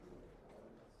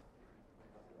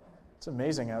It's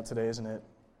amazing out today, isn't it?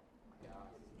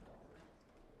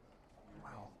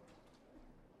 Wow.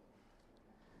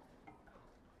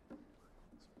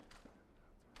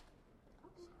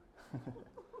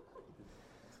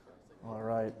 All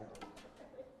right.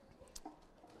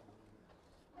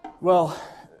 Well,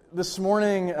 this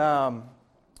morning is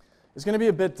going to be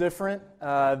a bit different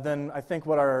than I think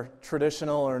what our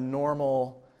traditional or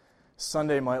normal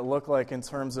Sunday might look like in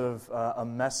terms of a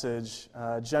message.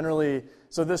 Generally,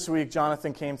 so this week,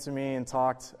 Jonathan came to me and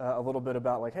talked a little bit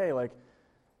about hey,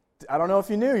 I don't know if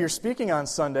you knew you're speaking on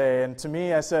Sunday. And to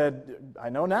me, I said, I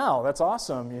know now. That's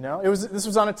awesome. This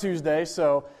was on a Tuesday,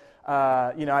 so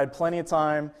I had plenty of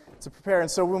time to prepare.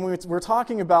 And so when we're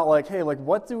talking about hey,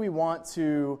 what do we want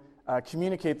to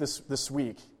communicate this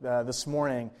week, this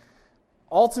morning?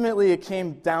 Ultimately, it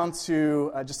came down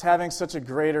to just having such a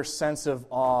greater sense of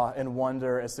awe and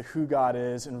wonder as to who God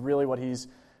is and really what He's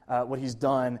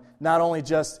done, not only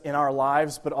just in our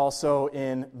lives, but also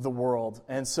in the world.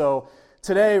 And so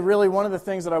today, really, one of the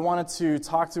things that I wanted to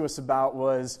talk to us about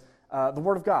was the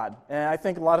Word of God. And I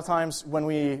think a lot of times when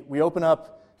we open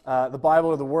up the Bible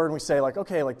or the Word and we say,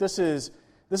 this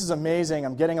is amazing,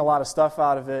 I'm getting a lot of stuff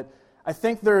out of it, I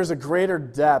think there is a greater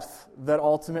depth that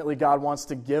ultimately God wants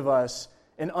to give us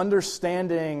in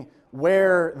understanding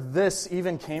where this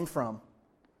even came from,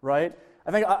 right? I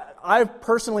think I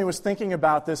personally was thinking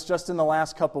about this just in the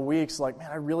last couple weeks,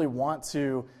 I really want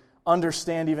to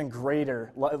understand even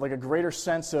greater, a greater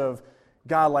sense of,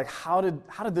 God, how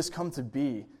did this come to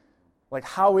be?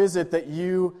 How is it that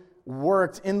you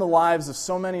worked in the lives of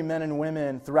so many men and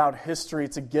women throughout history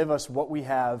to give us what we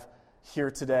have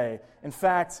here today? In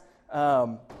fact,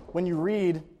 when you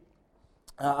read,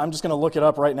 I'm just going to look it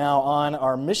up right now on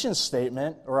our mission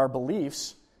statement or our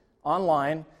beliefs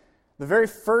online. The very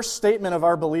first statement of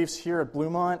our beliefs here at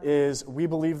Bluemont is, we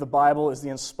believe the Bible is the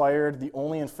inspired, the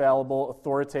only infallible,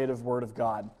 authoritative Word of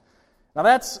God. Now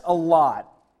that's a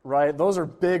lot, right? Those are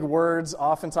big words.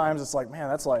 Oftentimes it's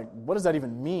what does that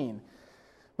even mean?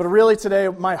 But really today,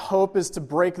 my hope is to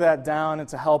break that down and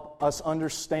to help us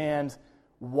understand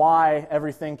why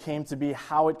everything came to be,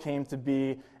 how it came to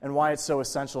be, and why it's so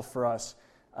essential for us.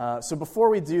 So before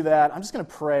we do that, I'm just going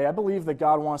to pray. I believe that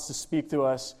God wants to speak to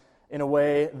us in a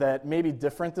way that may be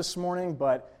different this morning,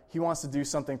 but He wants to do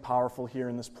something powerful here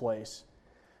in this place.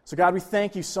 So God, we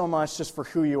thank You so much just for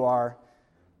who You are.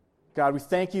 God, we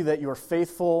thank You that You are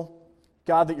faithful.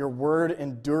 God, that Your Word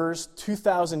endures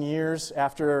 2,000 years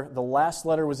after the last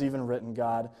letter was even written,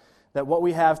 God. That what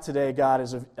we have today, God,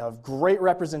 is of great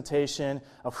representation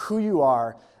of who You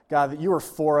are. God, that You are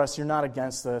for us, You're not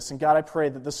against us. And God, I pray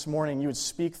that this morning You would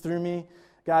speak through me.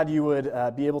 God, You would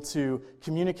be able to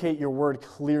communicate Your Word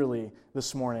clearly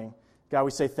this morning. God,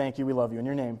 we say thank You, we love You. In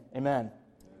Your name, amen.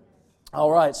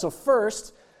 All right, so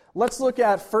first, let's look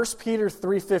at 1 Peter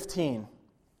 3:15.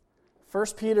 1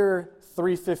 Peter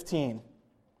 3:15.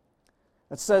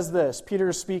 It says this, Peter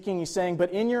is speaking, he's saying,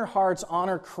 "But in your hearts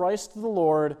honor Christ the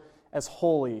Lord as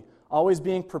holy, always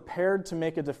being prepared to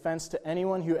make a defense to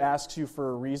anyone who asks you for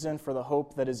a reason for the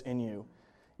hope that is in you.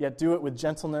 Yet do it with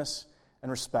gentleness and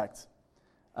respect."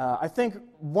 I think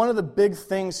one of the big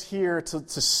things here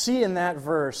to see in that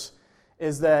verse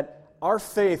is that our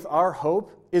faith, our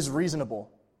hope, is reasonable,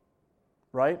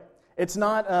 right? It's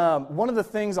not, one of the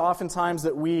things oftentimes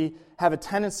that we have a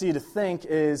tendency to think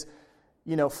is,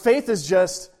 faith is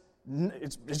just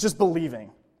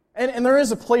believing. And there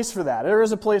is a place for that. There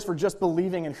is a place for just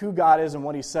believing in who God is and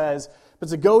what He says. But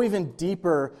to go even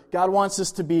deeper, God wants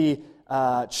us to be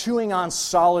chewing on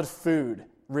solid food,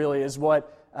 really, is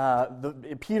what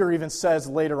Peter even says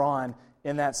later on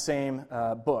in that same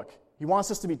book. He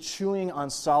wants us to be chewing on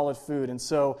solid food. And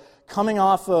so coming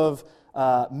off of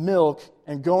milk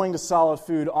and going to solid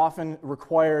food often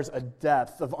requires a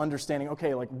depth of understanding,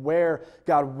 where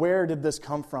did this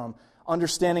come from?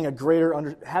 Having a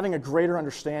greater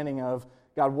understanding of,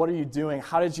 God, what are You doing?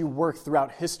 How did You work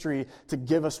throughout history to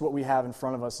give us what we have in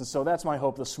front of us? And so that's my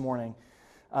hope this morning,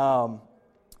 that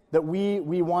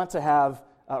we want to have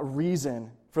a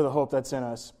reason for the hope that's in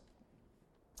us.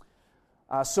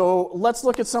 So let's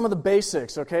look at some of the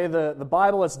basics, okay? The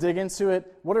Bible, let's dig into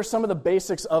it. What are some of the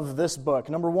basics of this book?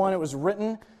 Number one, it was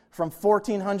written from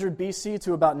 1400 BC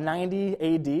to about 90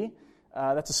 AD.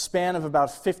 That's a span of about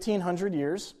 1,500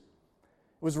 years.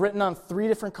 It was written on 3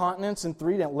 different continents in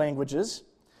 3 languages.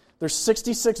 There's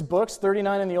 66 books,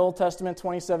 39 in the Old Testament,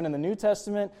 27 in the New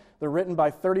Testament. They're written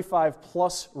by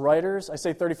 35-plus writers. I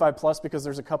say 35-plus because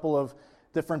there's a couple of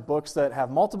different books that have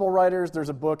multiple writers. There's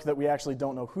a book that we actually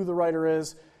don't know who the writer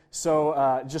is.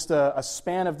 So just a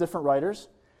span of different writers.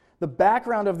 The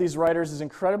background of these writers is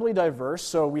incredibly diverse.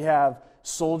 So we have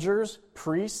soldiers,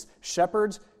 priests,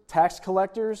 shepherds, tax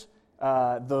collectors.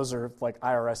 Those are like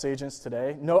IRS agents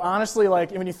today. No, honestly,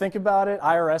 like when you think about it,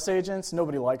 IRS agents,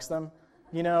 nobody likes them.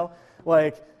 You know,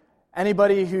 like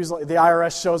anybody who's like the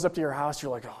IRS shows up to your house,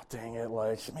 you're like, oh dang it,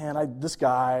 like man, this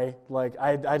guy, like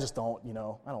I just don't,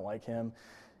 I don't like him.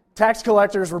 Tax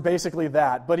collectors were basically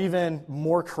that, but even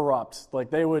more corrupt. Like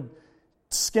they would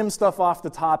skim stuff off the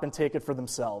top and take it for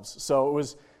themselves. So it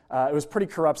was pretty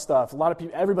corrupt stuff. A lot of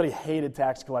people, everybody hated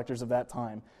tax collectors of that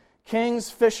time. Kings,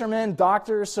 fishermen,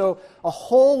 doctors, so a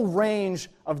whole range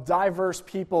of diverse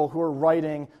people who are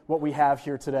writing what we have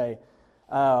here today.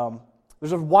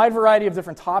 There's a wide variety of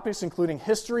different topics, including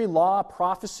history, law,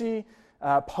 prophecy,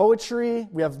 poetry.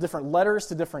 We have different letters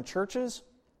to different churches.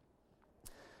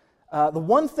 The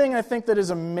one thing I think that is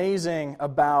amazing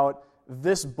about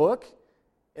this book,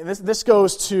 and this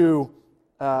goes to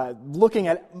looking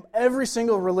at every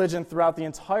single religion throughout the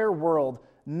entire world,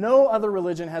 no other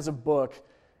religion has a book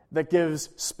that gives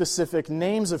specific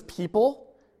names of people,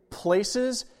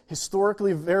 places,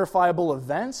 historically verifiable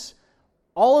events,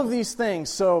 all of these things.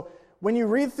 So when you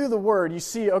read through the Word, you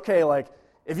see, okay, like,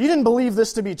 if you didn't believe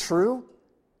this to be true,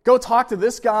 go talk to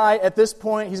this guy at this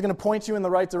point. He's going to point you in the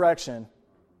right direction.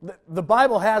 The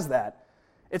Bible has that.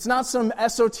 It's not some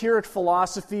esoteric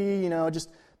philosophy, just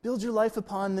build your life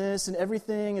upon this and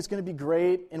everything is going to be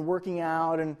great and working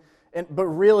out. But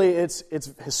really, it's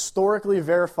historically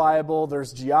verifiable.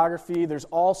 There's geography. There's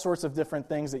all sorts of different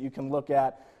things that you can look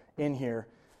at in here.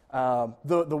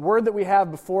 The word that we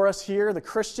have before us here, the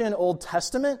Christian Old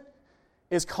Testament,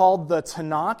 is called the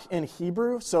Tanakh in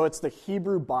Hebrew. So it's the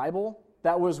Hebrew Bible.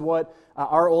 That was what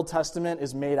our Old Testament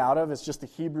is made out of. It's just the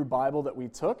Hebrew Bible that we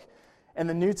took. And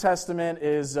the New Testament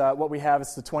is what we have.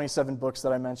 It's the 27 books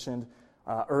that I mentioned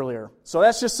earlier. So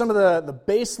that's just some of the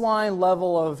baseline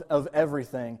level of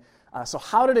everything. So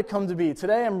how did it come to be?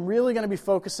 Today I'm really going to be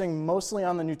focusing mostly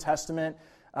on the New Testament,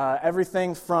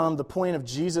 everything from the point of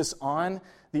Jesus on.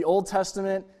 The Old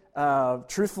Testament,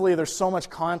 truthfully, there's so much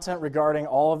content regarding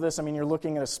all of this. I mean, you're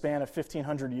looking at a span of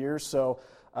 1,500 years, so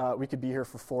we could be here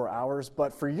for 4 hours.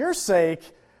 But for your sake,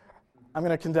 I'm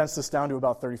going to condense this down to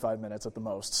about 35 minutes at the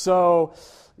most. So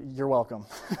you're welcome.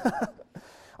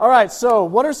 All right, so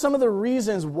what are some of the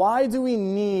reasons? Why do we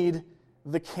need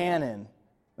the canon?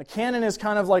 The canon is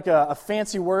kind of like a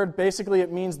fancy word. Basically,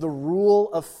 it means the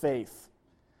rule of faith.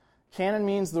 Canon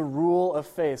means the rule of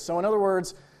faith. So in other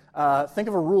words, think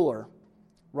of a ruler,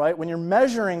 right? When you're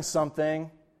measuring something,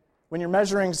 when you're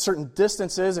measuring certain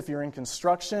distances, if you're in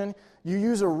construction, you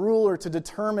use a ruler to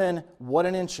determine what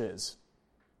an inch is,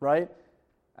 right?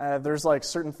 There's like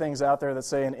certain things out there that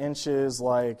say an inch is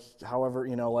like, however,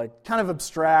 like kind of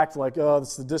abstract, like, oh,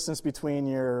 it's the distance between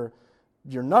your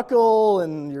knuckle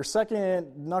and your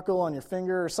second knuckle on your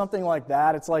finger or something like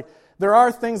that. It's like there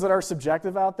are things that are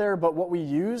subjective out there, but what we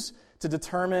use to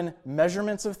determine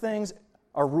measurements of things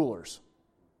are rulers,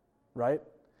 right?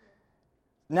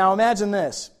 Now imagine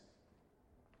this.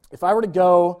 If I were to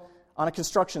go on a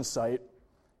construction site,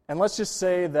 and let's just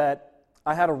say that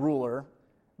I had a ruler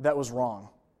that was wrong,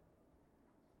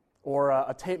 or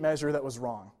a tape measure that was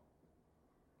wrong,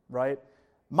 right?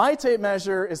 My tape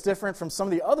measure is different from some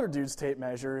of the other dudes' tape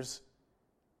measures.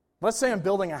 Let's say I'm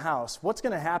building a house. What's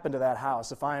going to happen to that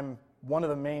house if I'm one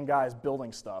of the main guys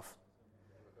building stuff?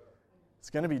 It's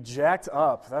going to be jacked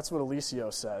up. That's what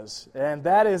Alicio says. And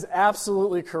that is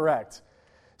absolutely correct.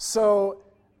 So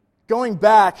going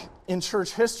back in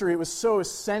church history, it was so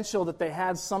essential that they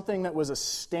had something that was a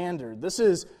standard. This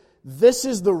is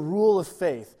the rule of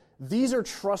faith. These are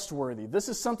trustworthy. This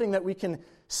is something that we can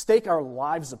stake our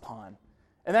lives upon.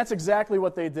 And that's exactly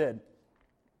what they did.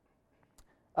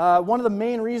 One of the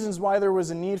main reasons why there was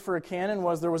a need for a canon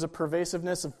was there was a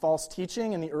pervasiveness of false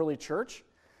teaching in the early church.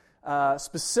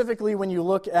 Specifically, when you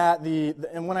look at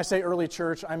and when I say early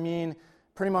church, I mean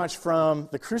pretty much from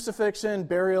the crucifixion,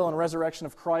 burial, and resurrection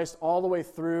of Christ all the way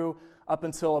through up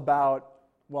until about,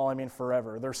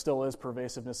 forever. There still is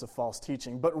pervasiveness of false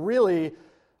teaching. But really,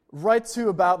 right to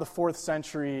about the 4th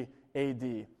century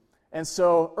A.D. And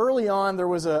so early on, there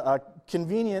was a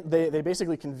convenient, they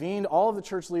basically convened, all of the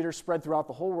church leaders spread throughout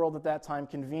the whole world at that time,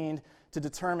 convened to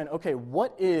determine, okay,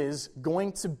 what is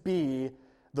going to be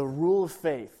the rule of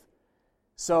faith?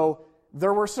 So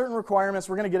there were certain requirements,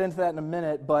 we're going to get into that in a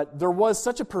minute, but there was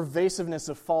such a pervasiveness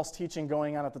of false teaching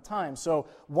going on at the time. So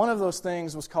one of those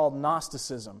things was called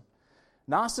Gnosticism.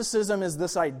 Gnosticism is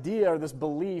this idea or this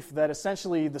belief that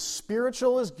essentially the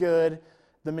spiritual is good,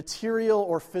 the material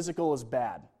or physical is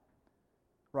bad.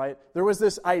 Right? There was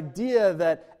this idea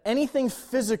that anything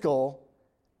physical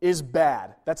is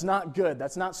bad. That's not good.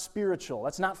 That's not spiritual.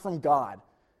 That's not from God.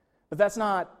 But that's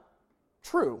not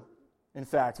true. in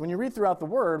fact. When you read throughout the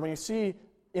Word, when you see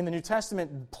in the New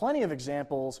Testament plenty of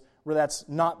examples where that's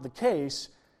not the case,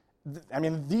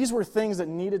 these were things that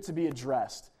needed to be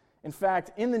addressed. In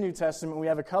fact, in the New Testament, we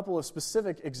have a couple of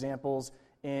specific examples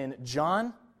in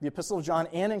John, the Epistle of John,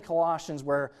 and in Colossians,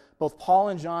 where both Paul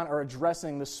and John are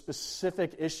addressing the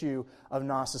specific issue of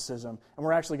Gnosticism. And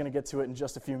we're actually going to get to it in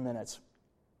just a few minutes.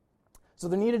 So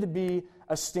there needed to be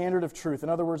a standard of truth, in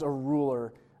other words, a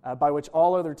ruler by which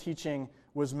all other teaching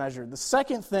was measured. The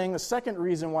second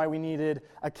reason why we needed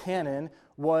a canon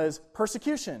was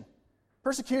persecution.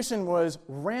 Persecution was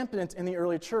rampant in the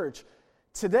early church.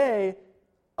 Today,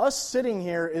 us sitting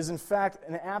here is in fact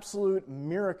an absolute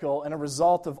miracle and a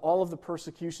result of all of the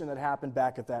persecution that happened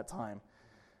back at that time.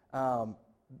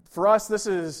 For us, this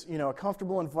is a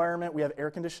comfortable environment. We have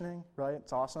air conditioning, right?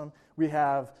 It's awesome. We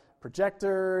have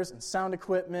projectors and sound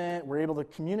equipment. We're able to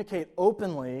communicate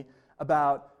openly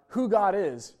about who God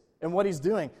is and what He's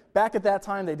doing. Back at that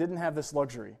time, they didn't have this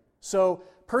luxury. So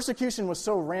persecution was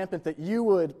so rampant that you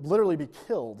would literally be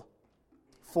killed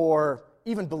for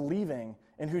even believing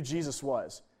in who Jesus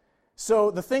was.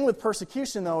 So the thing with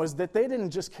persecution, though, is that they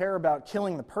didn't just care about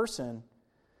killing the person.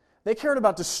 They cared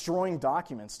about destroying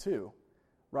documents, too,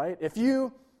 right? If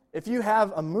you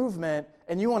have a movement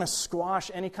and you want to squash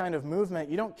any kind of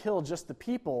movement, you don't kill just the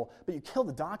people, but you kill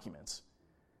the documents.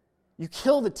 You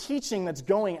kill the teaching that's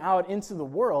going out into the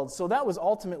world. So that was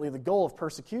ultimately the goal of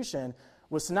persecution,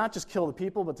 was to not just kill the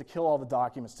people, but to kill all the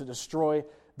documents, to destroy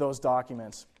those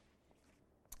documents.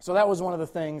 So that was one of the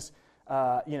things,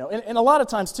 and a lot of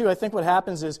times, too, I think what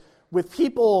happens is with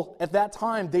people at that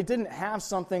time, they didn't have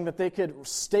something that they could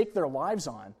stake their lives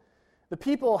on. The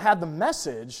people had the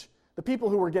message. The people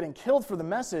who were getting killed for the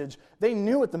message, they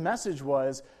knew what the message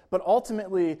was, but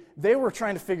ultimately they were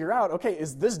trying to figure out, okay,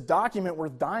 is this document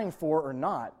worth dying for or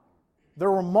not? There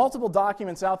were multiple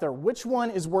documents out there. Which one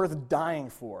is worth dying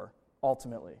for,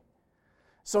 ultimately?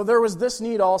 So there was this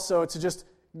need also to just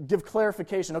give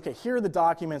clarification. Okay, here are the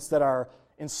documents that are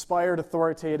inspired,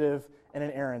 authoritative, and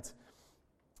inerrant.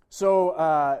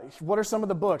 So what are some of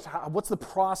the books? What's the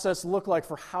process look like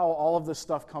for how all of this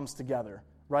stuff comes together?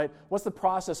 Right? What's the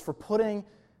process for putting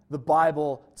the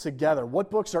Bible together? What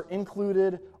books are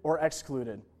included or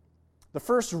excluded? The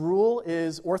first rule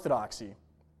is orthodoxy.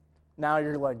 Now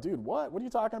you're like, dude, what? What are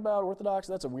you talking about?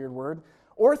 Orthodoxy? That's a weird word.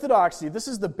 Orthodoxy, this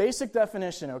is the basic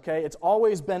definition, okay? It's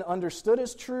always been understood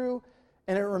as true,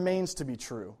 and it remains to be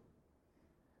true.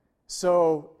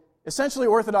 So, essentially,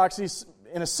 orthodoxy,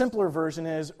 in a simpler version,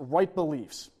 is right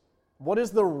beliefs. What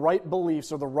is the right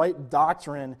beliefs or the right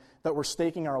doctrine that we're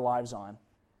staking our lives on?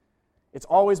 It's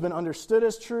always been understood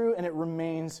as true, and it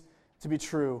remains to be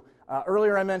true.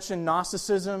 Earlier I mentioned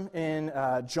Gnosticism in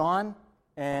John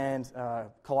and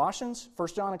Colossians, 1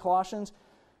 John and Colossians.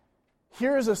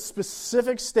 Here is a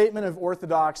specific statement of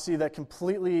orthodoxy that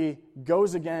completely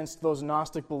goes against those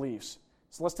Gnostic beliefs.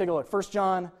 So let's take a look. 1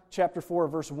 John chapter 4,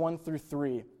 verse 1 through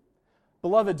 3.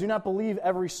 Beloved, do not believe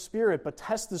every spirit, but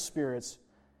test the spirits,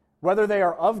 whether they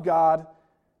are of God,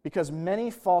 because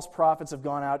many false prophets have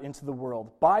gone out into the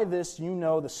world. By this you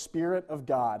know the Spirit of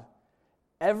God.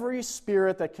 Every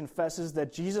spirit that confesses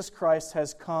that Jesus Christ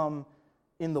has come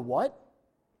in the what?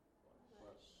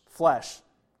 Flesh.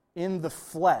 In the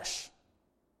flesh.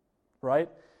 Right?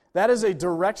 That is a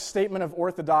direct statement of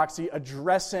orthodoxy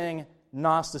addressing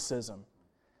Gnosticism.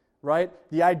 Right?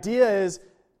 The idea is,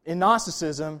 in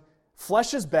Gnosticism,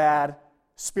 flesh is bad,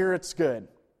 spirit's good.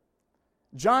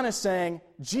 John is saying,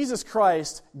 Jesus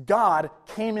Christ, God,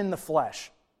 came in the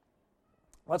flesh.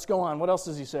 Let's go on. What else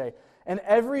does he say? And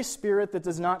every spirit that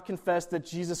does not confess that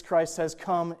Jesus Christ has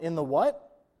come in the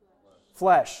what?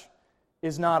 Flesh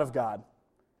is not of God.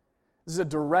 This is a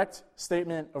direct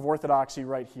statement of orthodoxy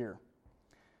right here.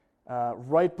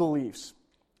 Right beliefs.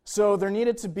 So there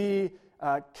needed to be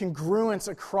congruence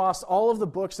across all of the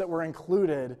books that were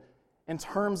included in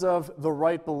terms of the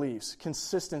right beliefs,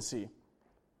 consistency.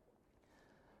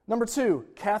 Number 2,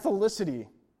 Catholicity.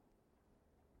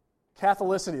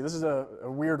 Catholicity, this is a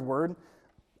weird word.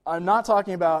 I'm not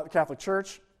talking about the Catholic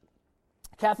Church.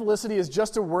 Catholicity is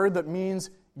just a word that means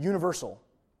universal,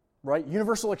 right?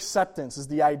 Universal acceptance is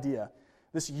the idea.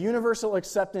 This universal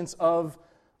acceptance of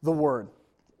the Word.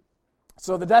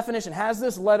 So the definition, has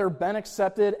this letter been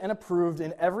accepted and approved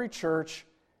in every church,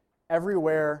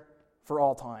 everywhere, for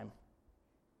all time?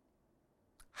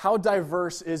 How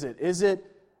diverse is it? Is it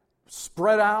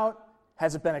spread out?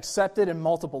 Has it been accepted in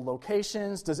multiple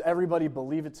locations? Does everybody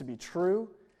believe it to be true?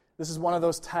 This is one of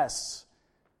those tests,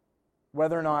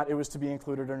 whether or not it was to be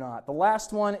included or not. The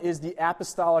last one is the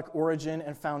apostolic origin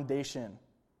and foundation.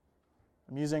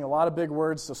 I'm using a lot of big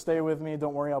words, so stay with me.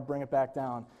 Don't worry, I'll bring it back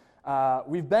down.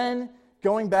 We've been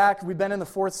going back, we've been in the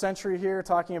 4th century here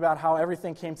talking about how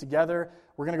everything came together.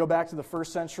 We're going to go back to the 1st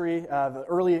century, the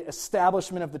early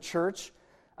establishment of the church.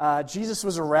 Jesus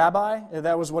was a rabbi.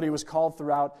 That was what he was called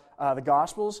throughout the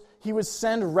Gospels. He would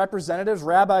send representatives.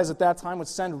 Rabbis at that time would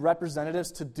send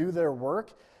representatives to do their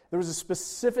work. There was a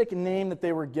specific name that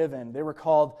they were given. They were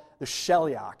called the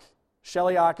Sheliach.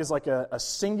 Sheliach is like a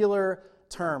singular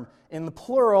term. In the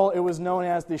plural, it was known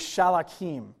as the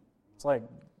Shalachim. It's like,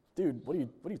 dude, what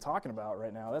are you talking about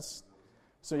right now?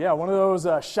 One of those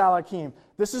Shalachim.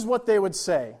 This is what they would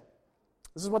say.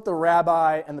 This is what the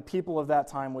rabbi and the people of that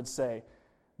time would say.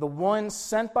 The one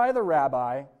sent by the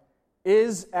rabbi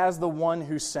is as the one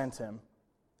who sent him.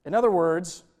 In other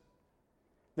words,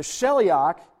 the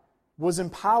Sheliach was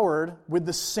empowered with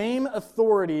the same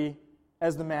authority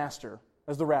as the master,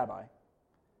 as the rabbi.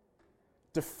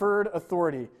 Deferred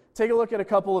authority. Take a look at a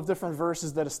couple of different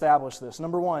verses that establish this.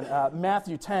 Number 1,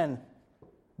 Matthew 10,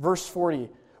 verse 40.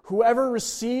 Whoever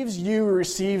receives you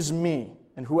receives me,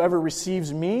 and whoever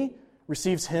receives me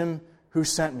receives him who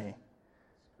sent me.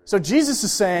 So Jesus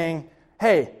is saying,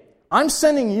 hey, I'm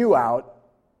sending you out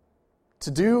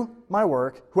to do my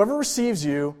work. Whoever receives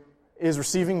you is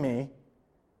receiving me.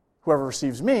 Whoever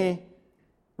receives me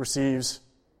receives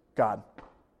God.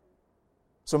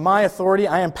 So my authority,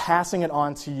 I am passing it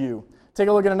on to you. Take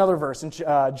a look at another verse in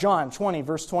John 20,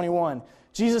 verse 21.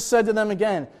 Jesus said to them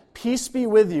again, peace be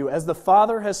with you. As the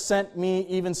Father has sent me,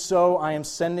 even so I am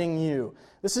sending you.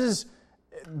 This is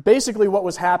basically what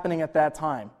was happening at that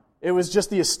time. It was just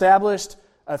the established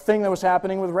thing that was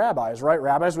happening with rabbis, right?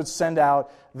 Rabbis would send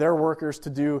out their workers to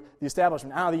do the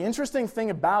establishment. Now, the interesting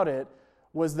thing about it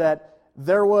was that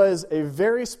there was a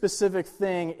very specific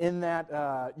thing in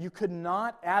that you could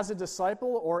not, as a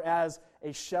disciple or as a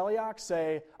Sheliach,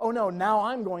 say, oh no, now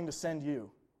I'm going to send you.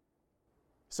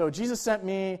 So Jesus sent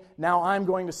me, now I'm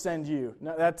going to send you.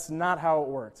 No, that's not how it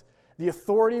worked. The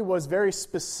authority was very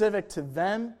specific to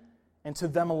them and to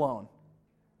them alone.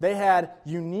 They had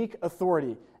unique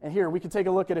authority. And here, we can take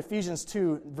a look at Ephesians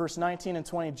 2, verse 19 and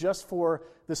 20, just for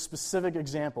this specific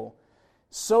example.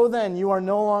 So then, you are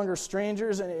no longer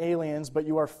strangers and aliens, but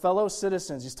you are fellow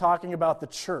citizens. He's talking about the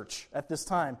church at this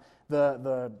time,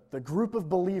 the group of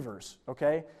believers,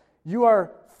 okay? You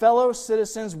are fellow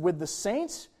citizens with the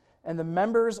saints and the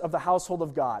members of the household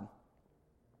of God,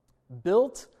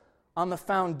 built on the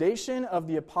foundation of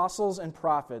the apostles and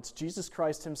prophets, Jesus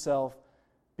Christ himself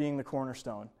being the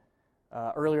cornerstone.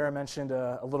 Earlier I mentioned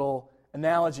a little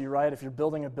analogy, right? If you're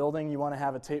building a building, you want to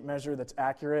have a tape measure that's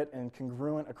accurate and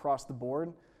congruent across the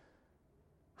board.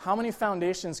 How many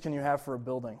foundations can you have for a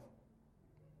building?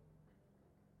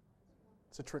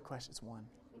 It's a trick question. It's one.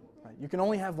 Right? You can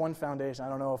only have one foundation. I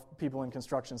don't know if people in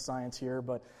construction science here,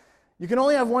 but you can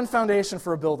only have one foundation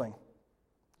for a building.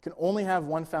 You can only have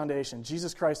one foundation,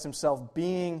 Jesus Christ himself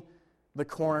being the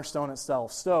cornerstone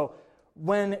itself. So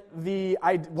when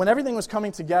everything was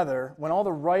coming together, when all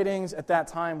the writings at that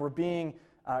time were being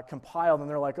compiled, and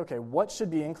they're like, okay, what should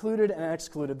be included and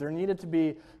excluded? There needed to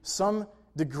be some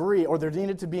degree, or there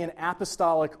needed to be an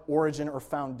apostolic origin or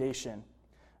foundation.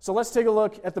 So let's take a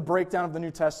look at the breakdown of the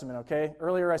New Testament, okay?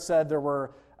 Earlier I said there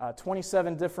were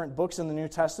 27 different books in the New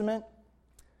Testament.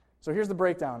 So here's the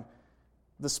breakdown.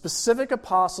 The specific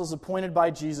apostles appointed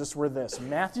by Jesus were this: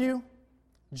 Matthew,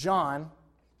 John,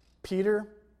 Peter,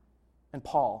 and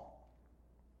Paul.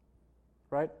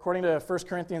 Right? According to 1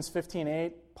 Corinthians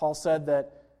 15:8, Paul said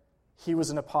that he was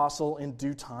an apostle in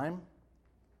due time.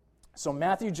 So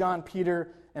Matthew, John,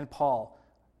 Peter, and Paul.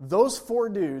 Those four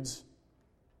dudes,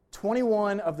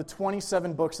 21 of the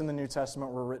 27 books in the New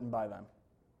Testament were written by them.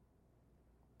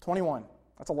 21.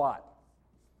 That's a lot.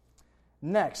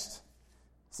 Next,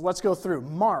 so let's go through.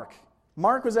 Mark.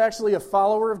 Mark was actually a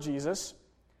follower of Jesus,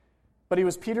 but he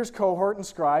was Peter's cohort and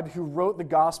scribe who wrote the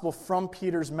gospel from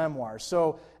Peter's memoirs.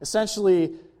 So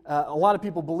essentially, a lot of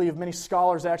people believe, many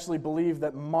scholars actually believe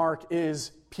that Mark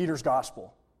is Peter's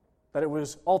gospel, that it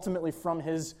was ultimately from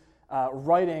his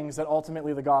writings that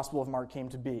ultimately the gospel of Mark came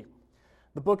to be.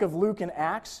 The book of Luke and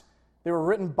Acts, they were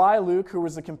written by Luke, who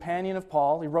was the companion of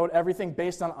Paul. He wrote everything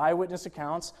based on eyewitness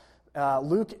accounts.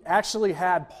 Luke actually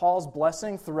had Paul's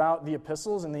blessing throughout the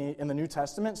epistles in the New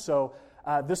Testament, so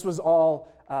this was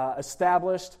all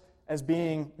established as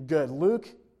being good. Luke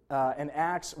and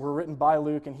Acts were written by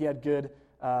Luke, and he had good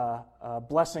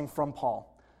blessing from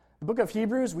Paul. The book of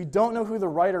Hebrews, we don't know who the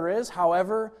writer is.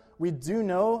 However, we do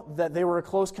know that they were a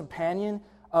close companion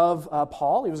of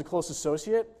Paul. He was a close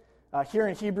associate. Here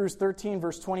in Hebrews 13,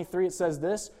 verse 23, it says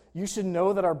this: "You should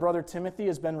know that our brother Timothy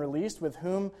has been released, with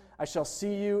whom I shall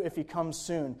see you if he comes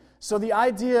soon." So the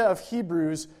idea of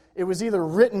Hebrews it was either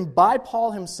written by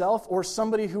Paul himself or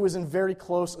somebody who was in very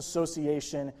close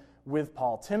association with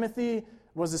Paul. Timothy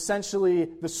was essentially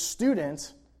the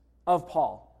student of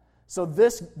Paul. So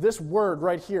this word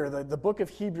right here, the book of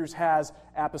Hebrews, has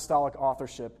apostolic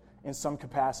authorship in some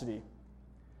capacity.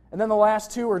 And then the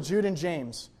last two are Jude and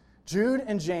James. Jude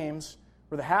and James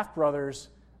were the half-brothers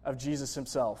of Jesus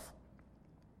himself.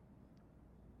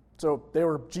 So they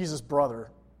were Jesus'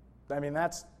 brother. I mean, I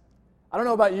don't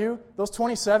know about you, those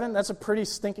 27, that's a pretty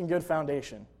stinking good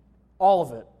foundation. All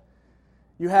of it.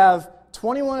 You have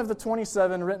 21 of the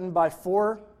 27 written by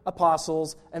 4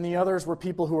 apostles, and the others were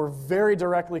people who were very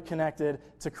directly connected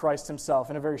to Christ himself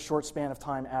in a very short span of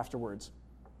time afterwards.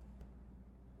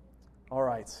 All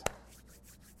right.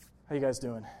 How you guys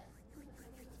doing?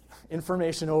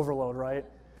 Information overload, right?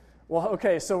 Well,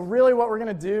 okay, so really what we're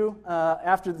going to do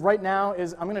right now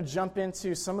is I'm going to jump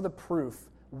into some of the proof.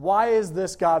 Why is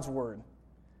this God's Word?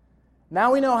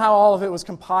 Now we know how all of it was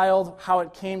compiled, how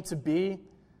it came to be.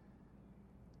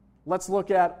 Let's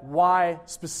look at why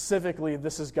specifically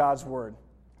this is God's Word.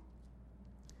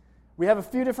 We have a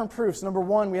few different proofs. Number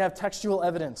one, we have textual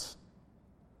evidence.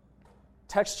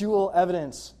 Textual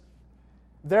evidence.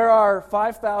 There are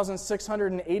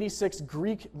 5,686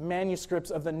 Greek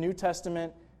manuscripts of the New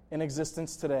Testament in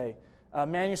existence today. A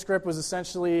manuscript was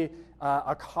essentially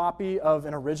a copy of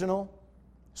an original.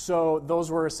 So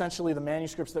those were essentially the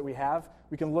manuscripts that we have.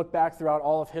 We can look back throughout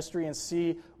all of history and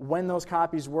see when those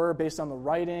copies were based on the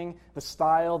writing, the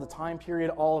style, the time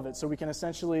period, all of it. So we can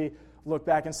essentially look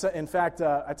back. In fact,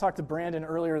 I talked to Brandon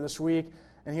earlier this week,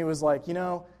 and he was like,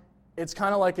 it's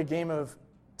kind of like a game of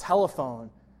telephone.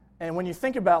 And when you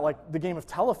think about like the game of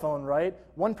telephone, right,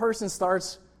 one person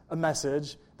starts a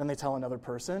message, then they tell another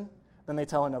person, then they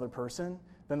tell another person,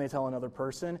 then they tell another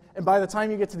person. And by the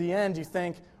time you get to the end, you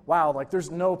think, wow, like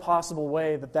there's no possible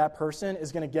way that person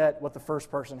is going to get what the first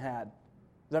person had.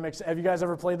 Does that make sense? Have you guys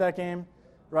ever played that game?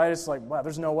 Right? It's like, wow,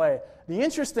 there's no way. The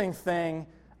interesting thing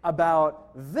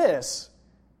about this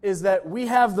is that we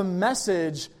have the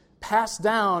message passed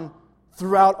down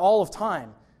throughout all of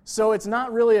time. So it's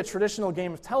not really a traditional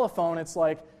game of telephone. It's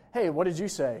like, hey, what did you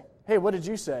say? Hey, what did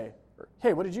you say?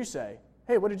 Hey, what did you say?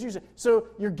 Hey, what did you say? So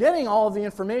you're getting all of the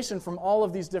information from all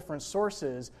of these different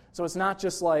sources. So it's not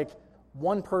just like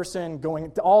one person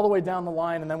going all the way down the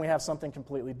line and then we have something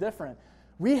completely different.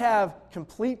 We have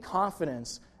complete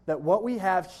confidence that what we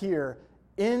have here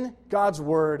in God's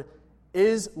Word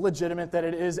is legitimate, that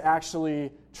it is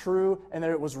actually true, and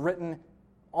that it was written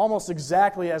almost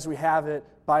exactly as we have it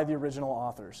by the original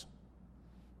authors,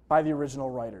 by the original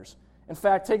writers. In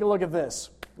fact, take a look at this.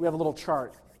 We have a little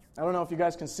chart. I don't know if you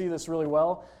guys can see this really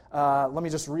well. Let me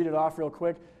just read it off real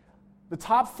quick. The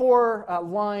top 4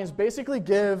 lines basically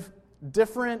give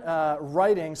different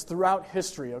writings throughout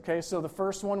history. Okay, so the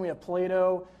first one, we have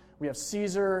Plato, we have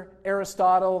Caesar,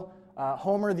 Aristotle,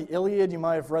 Homer, the Iliad. You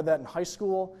might have read that in high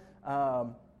school.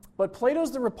 But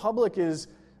Plato's The Republic is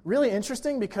really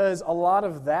interesting because a lot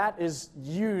of that is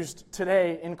used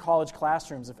today in college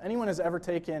classrooms. If anyone has ever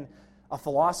taken a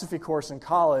philosophy course in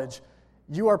college,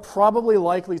 you are probably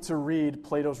likely to read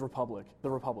Plato's Republic, The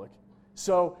Republic.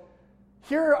 So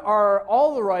here are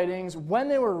all the writings, when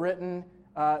they were written.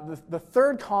 The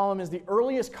third column is the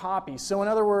earliest copy. So in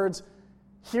other words,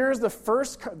 here's the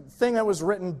first thing that was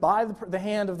written by the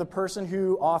hand of the person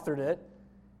who authored it,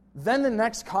 then the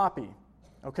next copy,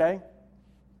 okay?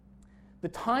 The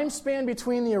time span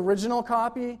between the original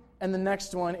copy and the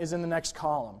next one is in the next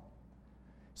column.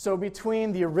 So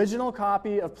between the original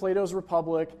copy of Plato's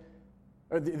Republic,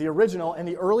 or the original, and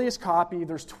the earliest copy,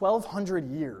 there's 1,200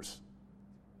 years.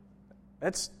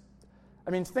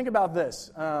 Think about this.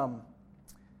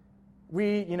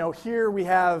 Here we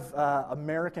have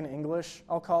American English,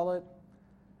 I'll call it.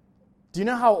 Do you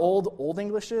know how old Old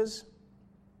English is?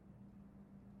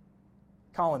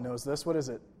 Colin knows this. What is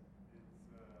it?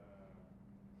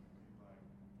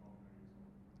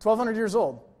 1,200 years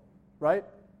old, right?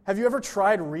 Have you ever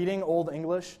tried reading Old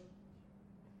English?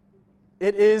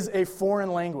 It is a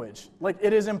foreign language. Like,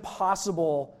 it is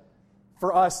impossible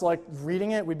for us, like,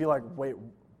 reading it, we'd be like, wait,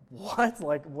 what?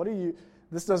 Like, what are you...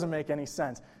 This doesn't make any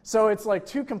sense. So it's like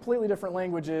 2 completely different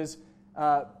languages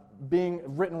being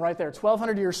written right there.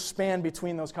 1,200 years span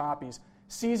between those copies.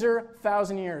 Caesar,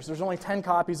 1,000 years. There's only 10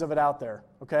 copies of it out there,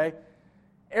 okay?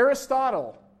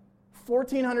 Aristotle,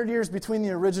 1,400 years between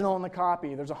the original and the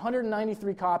copy. There's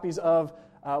 193 copies of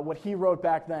what he wrote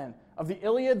back then. Of the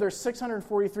Iliad, there's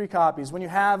 643 copies. When you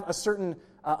have a certain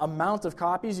amount of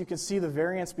copies, you can see the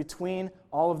variance between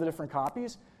all of the different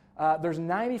copies. There's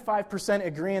 95%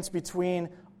 agreement between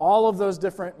all of those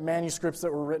different manuscripts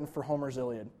that were written for Homer's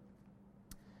Iliad.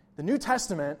 The New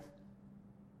Testament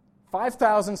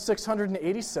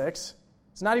 5,686.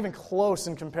 It's not even close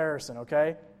in comparison,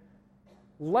 okay?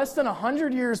 Less than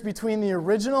 100 years between the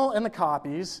original and the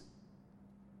copies.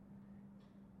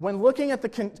 When looking at the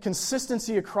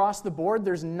consistency across the board,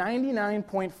 there's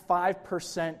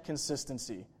 99.5%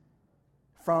 consistency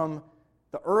from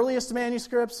the earliest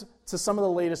manuscripts to some of the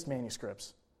latest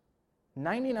manuscripts.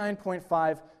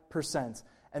 99.5%.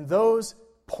 And those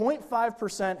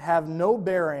 0.5% have no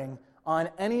bearing on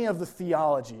any of the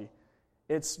theology.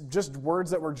 It's just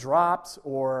words that were dropped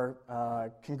or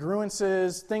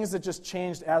congruences, things that just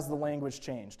changed as the language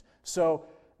changed. So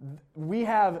we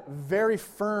have very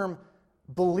firm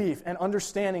belief and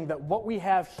understanding that what we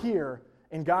have here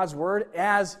in God's Word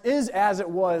as it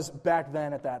was back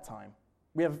then at that time.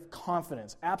 We have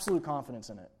confidence, absolute confidence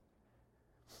in it.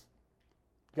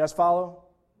 You guys follow?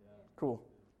 Yeah. Cool.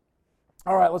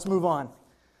 All right, let's move on.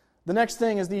 The next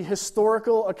thing is the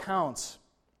historical accounts.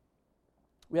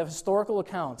 We have historical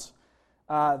accounts.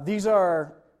 These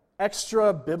are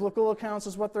extra biblical accounts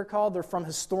is what they're called. They're from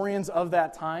historians of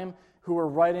that time who were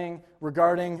writing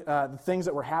regarding the things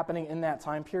that were happening in that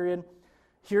time period.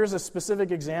 Here's a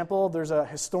specific example. There's a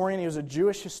historian, he was a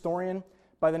Jewish historian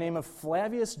by the name of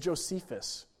Flavius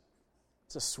Josephus.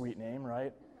 It's a sweet name,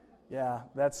 right? Yeah,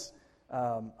 that's,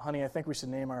 honey, I think we should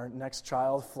name our next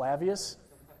child Flavius.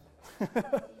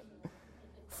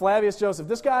 Flavius Joseph.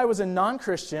 This guy was a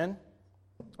non-Christian.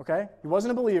 Okay? He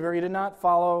wasn't a believer. He did not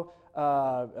follow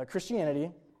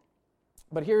Christianity.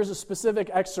 But here's a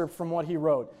specific excerpt from what he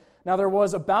wrote. Now there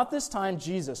was about this time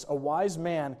Jesus, a wise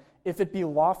man, if it be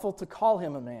lawful to call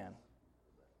him a man.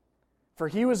 For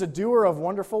he was a doer of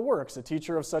wonderful works, a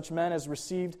teacher of such men as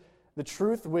received the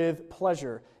truth with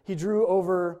pleasure. He drew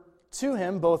over to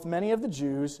him both many of the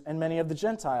Jews and many of the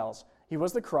Gentiles. He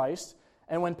was the Christ.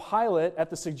 And when Pilate, at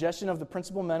the suggestion of the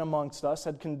principal men amongst us,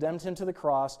 had condemned him to the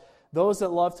cross, those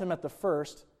that loved him at the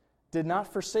first did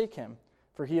not forsake him,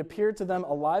 for he appeared to them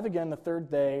alive again the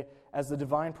third day, as the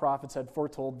divine prophets had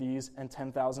foretold these and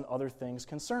 10,000 other things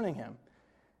concerning him.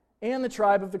 And the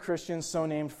tribe of the Christians so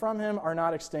named from him are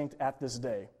not extinct at this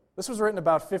day. This was written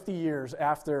about 50 years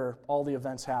after all the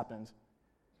events happened.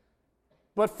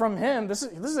 But from him, this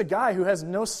is a guy who has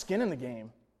no skin in the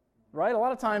game, right? A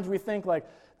lot of times we think like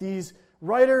these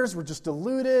writers were just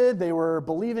deluded, they were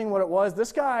believing what it was.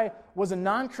 This guy was a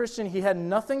non-Christian. He had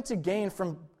nothing to gain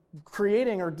from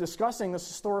creating or discussing this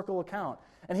historical account.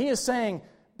 And he is saying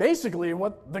basically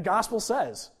what the gospel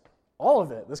says. All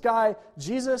of it. This guy,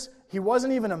 Jesus, he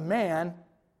wasn't even a man,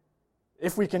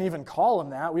 if we can even call him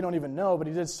that. We don't even know, but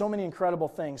he did so many incredible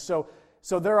things.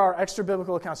 So there are extra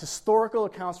biblical accounts, historical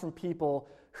accounts from people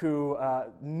who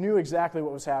knew exactly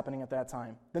what was happening at that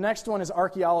time. The next one is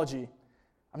archaeology.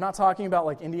 I'm not talking about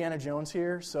like Indiana Jones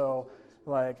here, so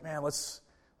like, man, let's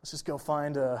just go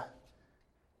find the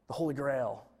Holy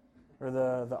Grail or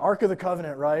the Ark of the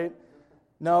Covenant, right?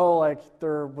 No, like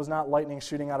there was not lightning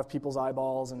shooting out of people's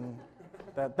eyeballs, and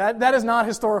that is not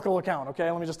historical account,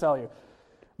 okay? Let me just tell you.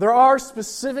 There are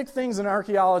specific things in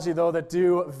archaeology, though, that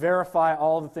do verify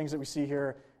all of the things that we see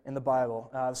here in the Bible.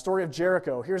 The story of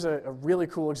Jericho. Here's a really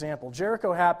cool example.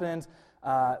 Jericho happened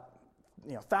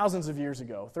thousands of years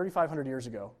ago, 3,500 years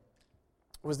ago,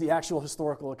 was the actual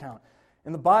historical account.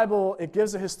 In the Bible, it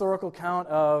gives a historical account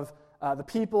of the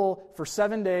people for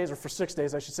 7 days, or for 6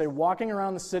 days, I should say, walking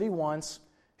around the city once,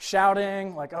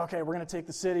 shouting, like, okay, we're going to take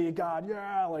the city, God,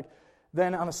 yeah, like.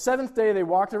 Then on the seventh day, they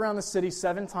walked around the city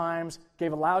 7 times,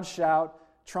 gave a loud shout,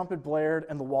 trumpet blared,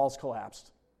 and the walls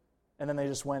collapsed. And then they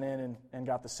just went in and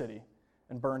got the city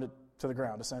and burned it to the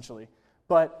ground, essentially.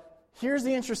 But here's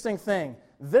the interesting thing.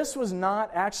 This was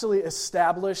not actually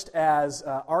established as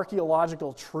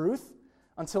archaeological truth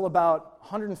until about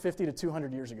 150 to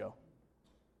 200 years ago.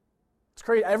 It's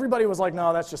crazy. Everybody was like,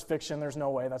 no, that's just fiction. There's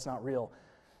no way. That's not real.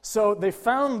 So they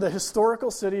found the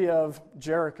historical city of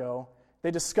Jericho. They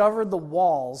discovered the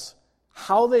walls,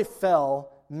 how they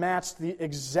fell, matched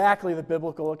exactly the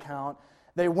biblical account.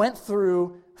 They went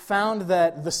through, found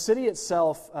that the city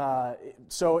itself,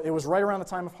 so it was right around the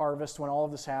time of harvest when all of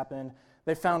this happened.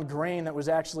 They found grain that was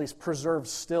actually preserved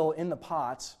still in the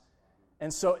pots.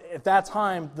 And so at that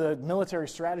time, the military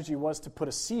strategy was to put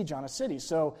a siege on a city.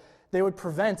 So they would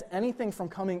prevent anything from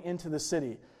coming into the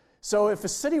city. So if a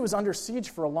city was under siege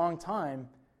for a long time,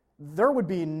 there would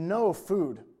be no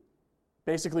food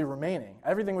basically remaining.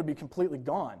 Everything would be completely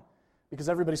gone because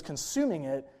everybody's consuming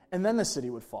it, and then the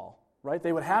city would fall, right?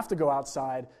 They would have to go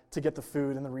outside to get the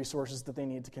food and the resources that they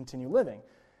need to continue living.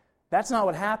 That's not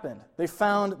what happened. They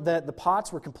found that the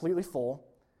pots were completely full,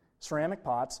 ceramic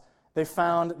pots. They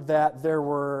found that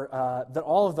that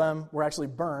all of them were actually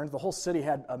burned. The whole city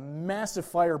had a massive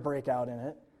fire break out in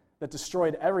it, that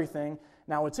destroyed everything.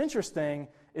 Now, what's interesting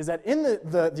is that in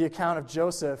the account of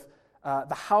Joseph,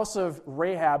 the house of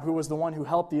Rahab, who was the one who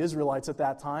helped the Israelites at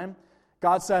that time,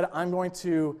 God said, I'm going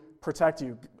to protect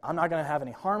you. I'm not going to have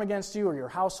any harm against you or your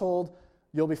household.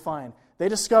 You'll be fine. They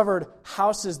discovered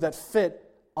houses that fit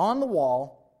on the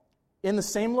wall in the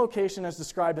same location as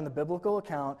described in the biblical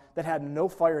account that had no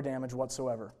fire damage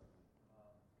whatsoever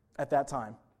at that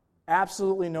time.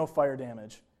 Absolutely no fire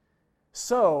damage.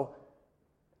 So,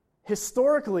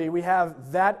 historically, we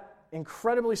have that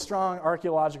incredibly strong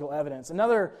archaeological evidence.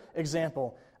 Another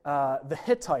example, the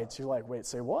Hittites. You're like, wait,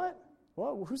 say what?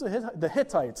 What? Who's the Hittites? The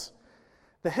Hittites.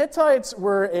 The Hittites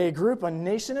were a group, a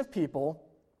nation of people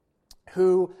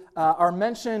who are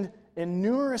mentioned in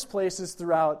numerous places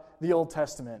throughout the Old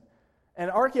Testament. And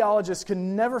archaeologists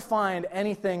can never find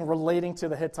anything relating to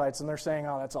the Hittites, and they're saying,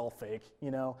 oh, that's all fake,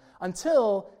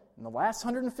 until in the last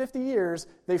 150 years,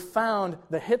 they found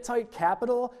the Hittite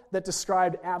capital that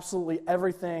described absolutely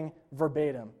everything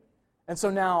verbatim. And so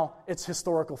now it's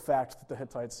historical fact that the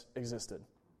Hittites existed.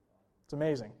 It's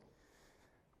amazing.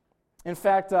 In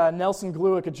fact, Nelson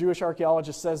Glueck, a Jewish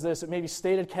archaeologist, says this: it may be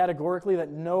stated categorically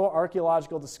that no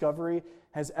archaeological discovery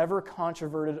has ever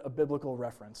controverted a biblical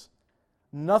reference.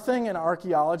 Nothing in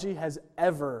archaeology has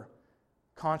ever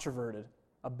controverted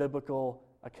a biblical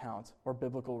account or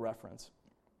biblical reference.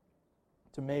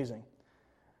 It's amazing.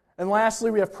 And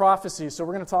lastly, we have prophecy. So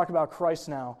we're going to talk about Christ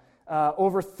now.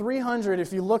 Over 300,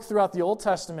 if you look throughout the Old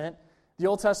Testament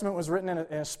was written in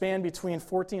a span between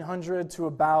 1400 to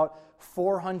about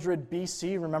 400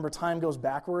 BC. Remember, time goes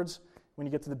backwards when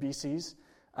you get to the BCs.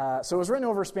 So it was written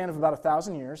over a span of about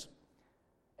 1,000 years.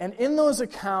 And in those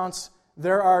accounts,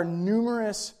 there are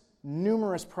numerous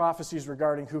prophecies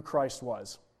regarding who Christ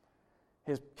was.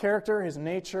 His character, his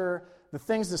nature,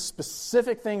 the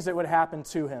specific things that would happen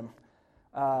to him.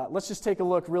 Let's just take a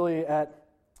look really at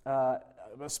a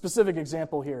specific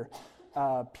example here.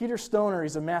 Peter Stoner,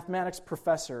 he's a mathematics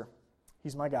professor.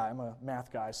 He's my guy. I'm a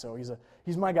math guy, so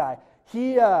he's my guy.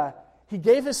 He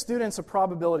gave his students a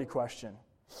probability question.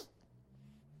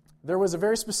 There was a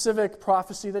very specific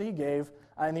prophecy that he gave.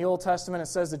 In the Old Testament, it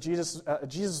says that Jesus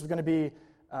was going to be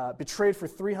betrayed for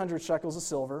 300 shekels of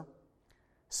silver.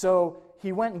 So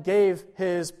he went and gave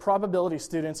his probability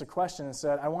students a question and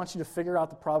said, I want you to figure out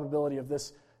the probability of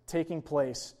this taking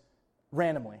place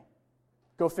randomly.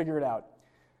 Go figure it out.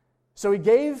 So he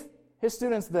gave his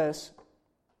students this,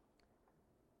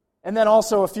 and then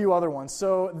also a few other ones.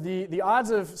 So the odds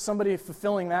of somebody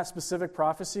fulfilling that specific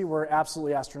prophecy were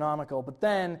absolutely astronomical, but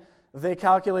then they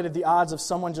calculated the odds of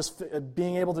someone just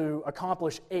being able to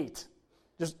accomplish 8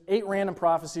 random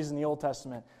prophecies in the Old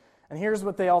Testament. And here's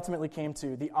what they ultimately came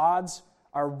to. The odds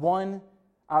are 1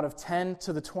 out of 10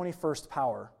 to the 21st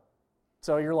power.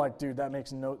 So you're like, dude, that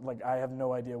makes I have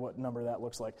no idea what number that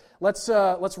looks like. Let's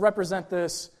represent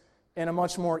this in a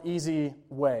much more easy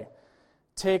way.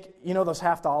 Take, those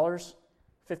half dollars,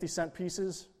 50-cent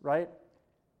pieces, right?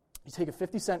 You take a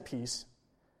 50-cent piece,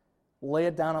 lay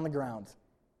it down on the ground.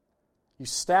 You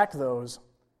stack those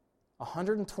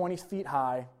 120 feet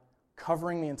high,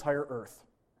 covering the entire earth.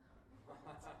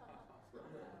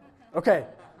 Okay,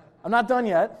 I'm not done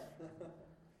yet.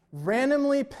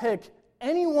 Randomly pick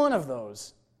any one of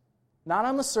those, not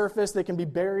on the surface, they can be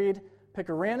buried. Pick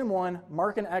a random one,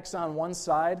 mark an X on one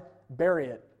side, bury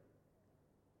it.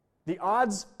 The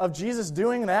odds of Jesus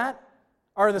doing that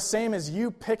are the same as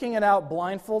you picking it out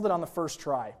blindfolded on the first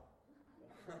try.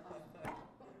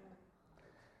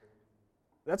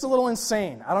 That's a little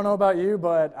insane. I don't know about you,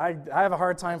 but I have a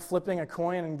hard time flipping a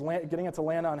coin and getting it to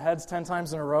land on heads 10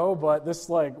 times in a row, but this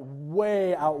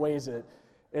way outweighs it.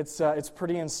 It's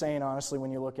pretty insane, honestly,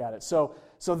 when you look at it. So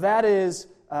that is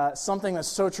something that's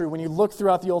so true. When you look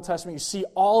throughout the Old Testament, you see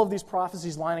all of these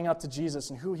prophecies lining up to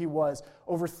Jesus and who he was.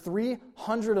 Over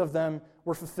 300 of them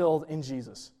were fulfilled in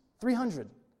Jesus. 300.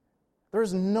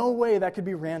 There's no way that could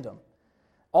be random.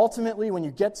 Ultimately, when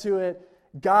you get to it,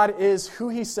 God is who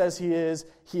he says he is.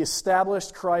 He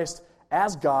established Christ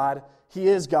as God. He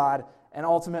is God. And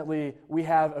ultimately, we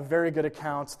have a very good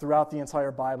account throughout the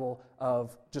entire Bible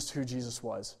of just who Jesus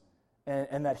was.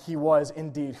 And that he was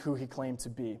indeed who he claimed to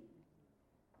be.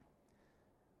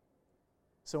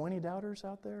 So any doubters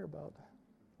out there about...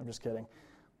 I'm just kidding.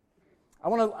 I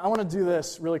want to do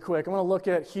this really quick. I want to look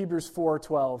at Hebrews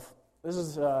 4:12. This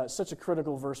is such a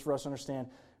critical verse for us to understand.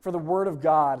 For the word of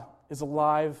God is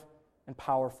alive and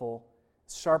powerful.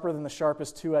 It's sharper than the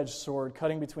sharpest two-edged sword,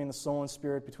 cutting between the soul and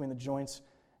spirit, between the joints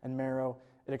and marrow.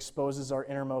 It exposes our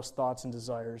innermost thoughts and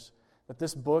desires. That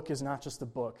this book is not just a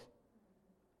book.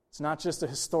 It's not just a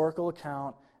historical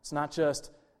account. It's not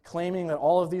just claiming that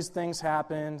all of these things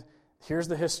happened. Here's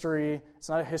the history. It's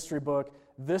not a history book.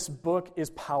 This book is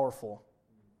powerful.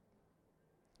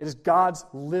 It is God's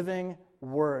living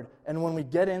word. And when we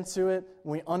get into it,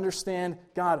 when we understand,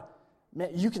 God, man,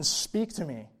 you can speak to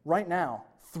me right now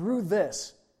through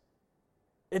this.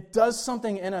 It does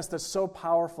something in us that's so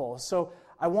powerful. So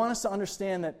I want us to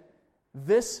understand that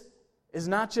this is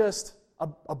not just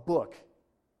a book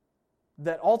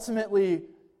that ultimately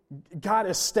God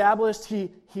established.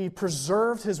 He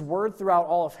preserved His word throughout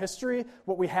all of history.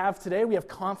 What we have today, we have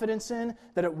confidence in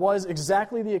that it was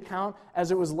exactly the account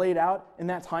as it was laid out in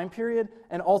that time period.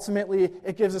 And ultimately,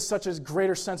 it gives us such a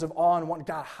greater sense of awe and wonder,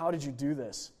 God, how did you do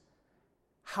this?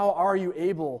 How are you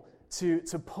able to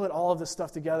put all of this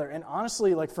stuff together? And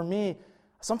honestly, like for me,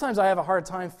 sometimes I have a hard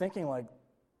time thinking like,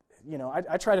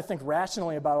 I try to think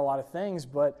rationally about a lot of things,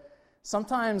 but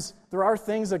sometimes there are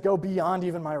things that go beyond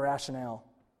even my rationale.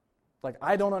 Like,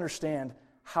 I don't understand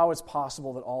how it's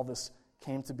possible that all this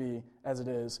came to be as it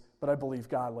is, but I believe,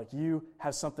 God, like you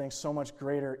have something so much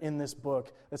greater in this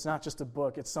book that's not just a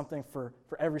book, it's something for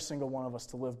every single one of us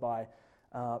to live by,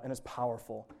 and it's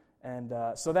powerful. And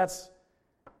so that's,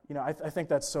 I think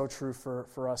that's so true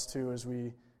for us too as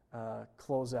we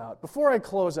close out. Before I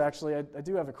close, actually, I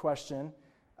do have a question.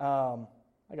 I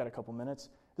got a couple minutes.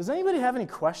 Does anybody have any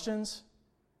questions?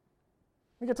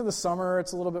 We get to the summer,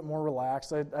 it's a little bit more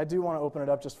relaxed. I do want to open it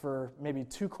up just for maybe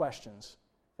 2 questions.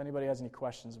 If anybody has any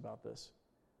questions about this.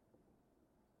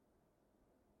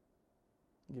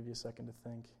 I'll give you a second to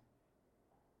think.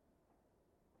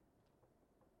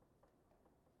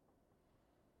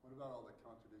 What about all the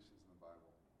contradictions in the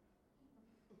Bible?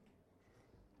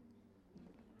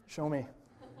 Show me.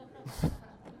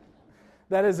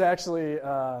 That is actually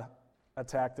a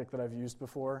tactic that I've used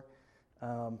before.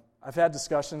 I've had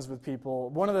discussions with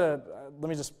people. Let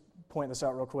me just point this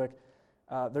out real quick.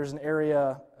 There's an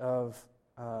area of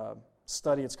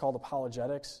study, it's called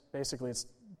apologetics. Basically,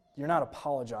 you're not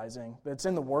apologizing. It's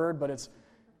in the word, but it's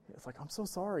like, I'm so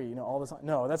sorry, all the time.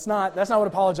 No, that's not what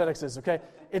apologetics is, okay?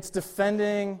 It's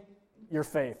defending your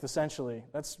faith, essentially.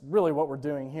 That's really what we're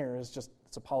doing here, it's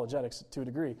apologetics to a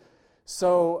degree.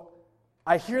 So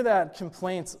I hear that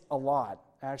complaint a lot,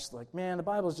 actually, like, man, the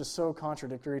Bible is just so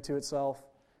contradictory to itself.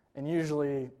 And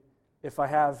usually, if I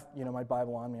have, my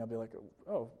Bible on me, I'll be like,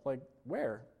 oh, like,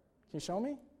 where? Can you show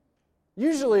me?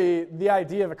 Usually, the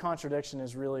idea of a contradiction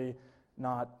is really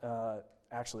not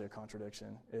actually a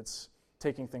contradiction. It's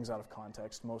taking things out of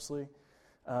context, mostly.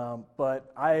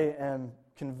 But I am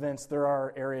convinced there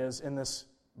are areas in this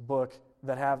book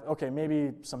that have,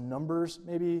 maybe some numbers,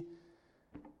 maybe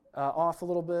off a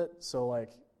little bit. So,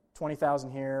 like,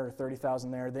 20,000 here or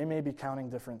 30,000 there. They may be counting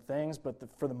different things, but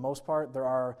for the most part, there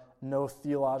are no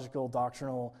theological,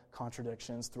 doctrinal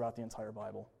contradictions throughout the entire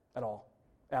Bible at all.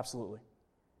 Absolutely.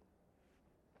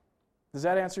 Does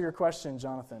that answer your question,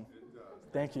 Jonathan? It does.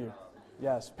 Thank you.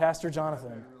 Yes, Pastor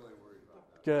Jonathan. I'm really worried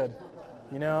about that. Good.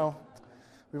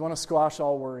 We want to squash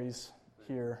all worries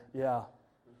here. Yeah.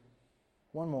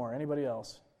 One more. Anybody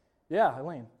else? Yeah,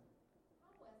 Elaine.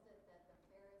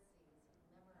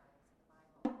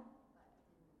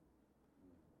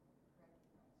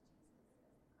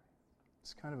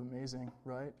 It's kind of amazing,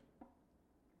 right?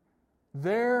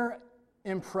 Their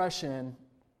impression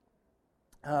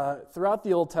throughout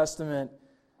the Old Testament,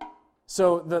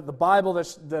 so the Bible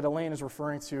that Elaine is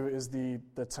referring to is the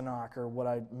Tanakh, or what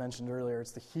I mentioned earlier.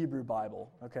 It's the Hebrew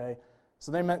Bible, okay?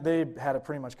 So they had it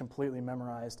pretty much completely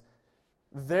memorized.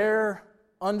 Their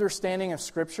understanding of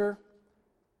Scripture,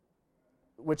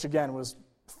 which again was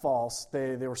false,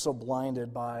 they were so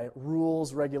blinded by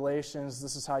rules, regulations,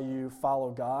 this is how you follow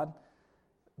God,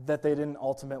 that they didn't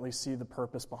ultimately see the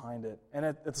purpose behind it. And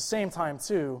at the same time,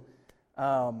 too,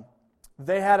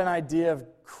 they had an idea of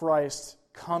Christ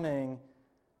coming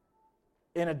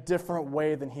in a different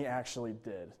way than He actually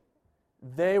did.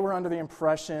 They were under the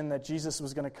impression that Jesus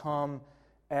was going to come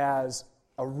as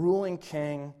a ruling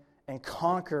king and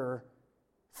conquer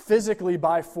physically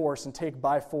by force and take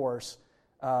by force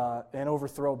and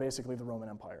overthrow basically the Roman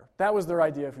Empire. That was their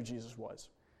idea of who Jesus was.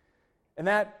 And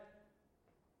that,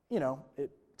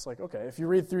 it's like, okay, if you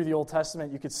read through the Old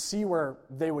Testament, you could see where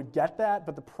they would get that,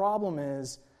 but the problem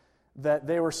is that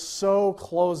they were so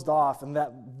closed off, and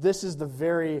that this is the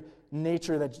very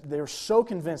nature that they were so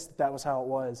convinced that was how it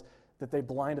was, that they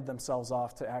blinded themselves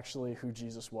off to actually who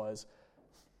Jesus was.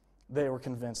 They were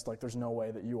convinced, like, there's no way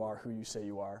that you are who you say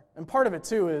you are. And part of it,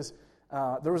 too, is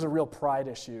there was a real pride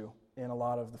issue in a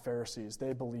lot of the Pharisees.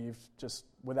 They believed, just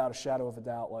without a shadow of a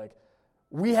doubt, like,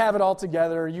 we have it all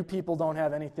together, you people don't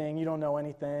have anything, you don't know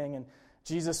anything, and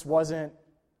Jesus wasn't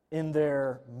in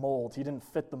their mold. He didn't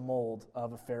fit the mold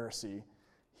of a Pharisee.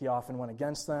 He often went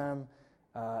against them.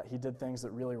 he did things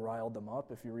that really riled them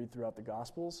up if you read throughout the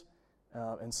Gospels.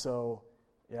 And so,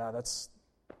 yeah,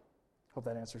 hope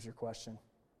that answers your question.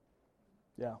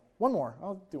 Yeah, one more.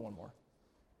 I'll do one more.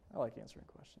 I like answering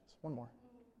questions. One more.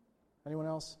 Anyone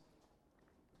else?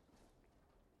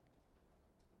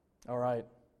 All right.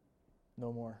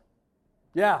 No more.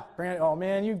 Yeah, Brandon. Oh,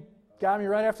 man, you got me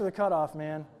right after the cutoff,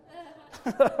 man.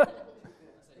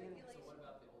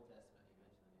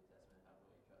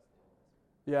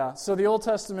 Yeah, so the Old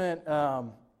Testament,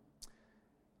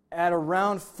 at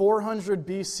around 400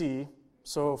 BC,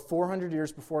 so 400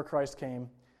 years before Christ came,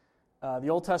 the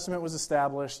Old Testament was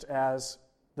established as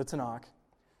the Tanakh.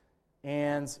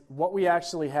 And what we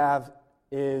actually have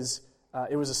is,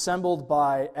 it was assembled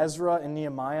by Ezra and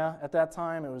Nehemiah at that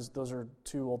time. Those are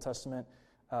two Old Testament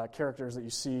characters that you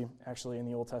see actually in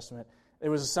the Old Testament. It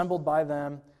was assembled by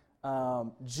them.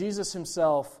 Jesus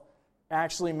himself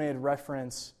actually made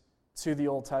reference to the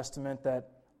Old Testament that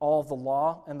all of the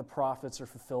law and the prophets are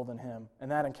fulfilled in him,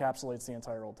 and that encapsulates the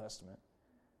entire Old Testament.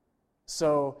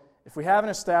 So if we have an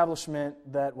establishment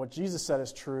that what Jesus said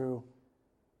is true,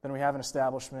 then we have an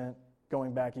establishment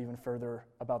going back even further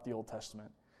about the Old Testament.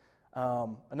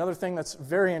 Another thing that's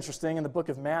very interesting in the book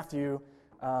of Matthew,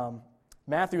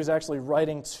 Matthew is actually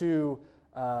writing to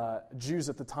Jews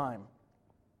at the time.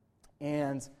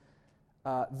 And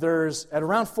there's, at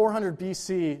around 400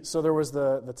 BC, so there was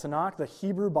the Tanakh, the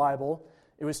Hebrew Bible.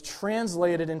 It was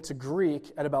translated into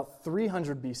Greek at about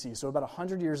 300 BC, so about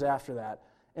 100 years after that,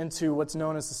 into what's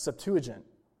known as the Septuagint.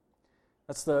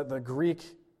 That's the Greek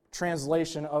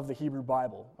translation of the Hebrew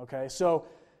Bible. Okay, so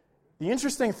the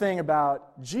interesting thing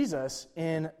about Jesus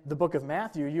in the book of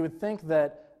Matthew, you would think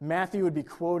that Matthew would be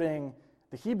quoting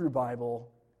the Hebrew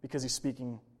Bible because he's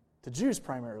speaking to Jews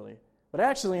primarily. But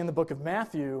actually in the book of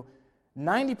Matthew,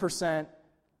 90%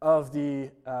 of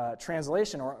the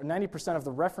translation, or 90% of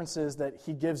the references that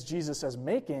he gives Jesus as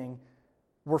making,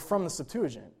 were from the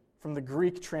Septuagint, from the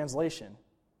Greek translation.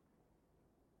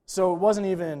 So it wasn't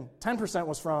even, 10%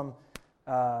 was from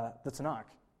the Tanakh.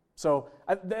 So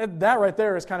that right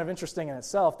there is kind of interesting in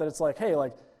itself, that it's like, hey,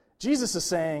 like Jesus is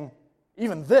saying,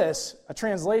 even this, a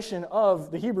translation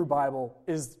of the Hebrew Bible,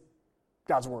 is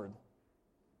God's Word.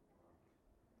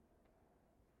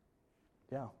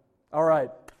 Yeah. All right.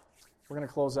 We're going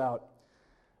to close out.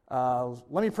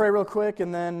 Let me pray real quick,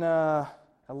 and then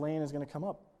Elaine is going to come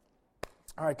up.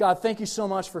 All right, God, thank you so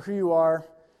much for who you are.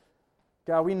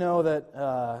 God, we know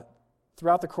that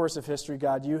throughout the course of history,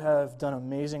 God, you have done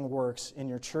amazing works in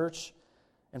your church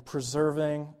and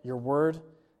preserving your word,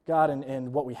 God,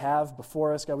 and what we have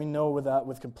before us. God, we know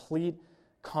with complete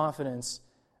confidence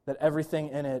that everything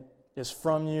in it is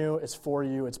from you, it's for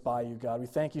you, it's by you, God. We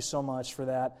thank you so much for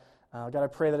that. God, I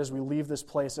pray that as we leave this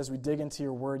place, as we dig into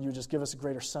your word, you just give us a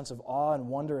greater sense of awe and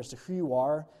wonder as to who you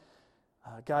are.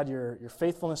 God, your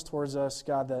faithfulness towards us,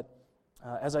 God, that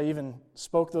as I even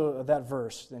spoke that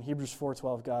verse in Hebrews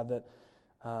 4:12, God,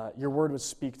 that your word would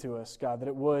speak to us, God, that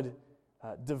it would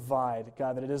divide,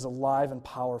 God, that it is alive and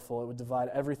powerful. It would divide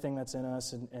everything that's in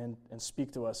us and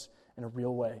speak to us in a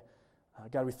real way.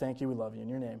 God, we thank you. We love you. In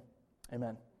your name,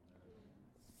 amen.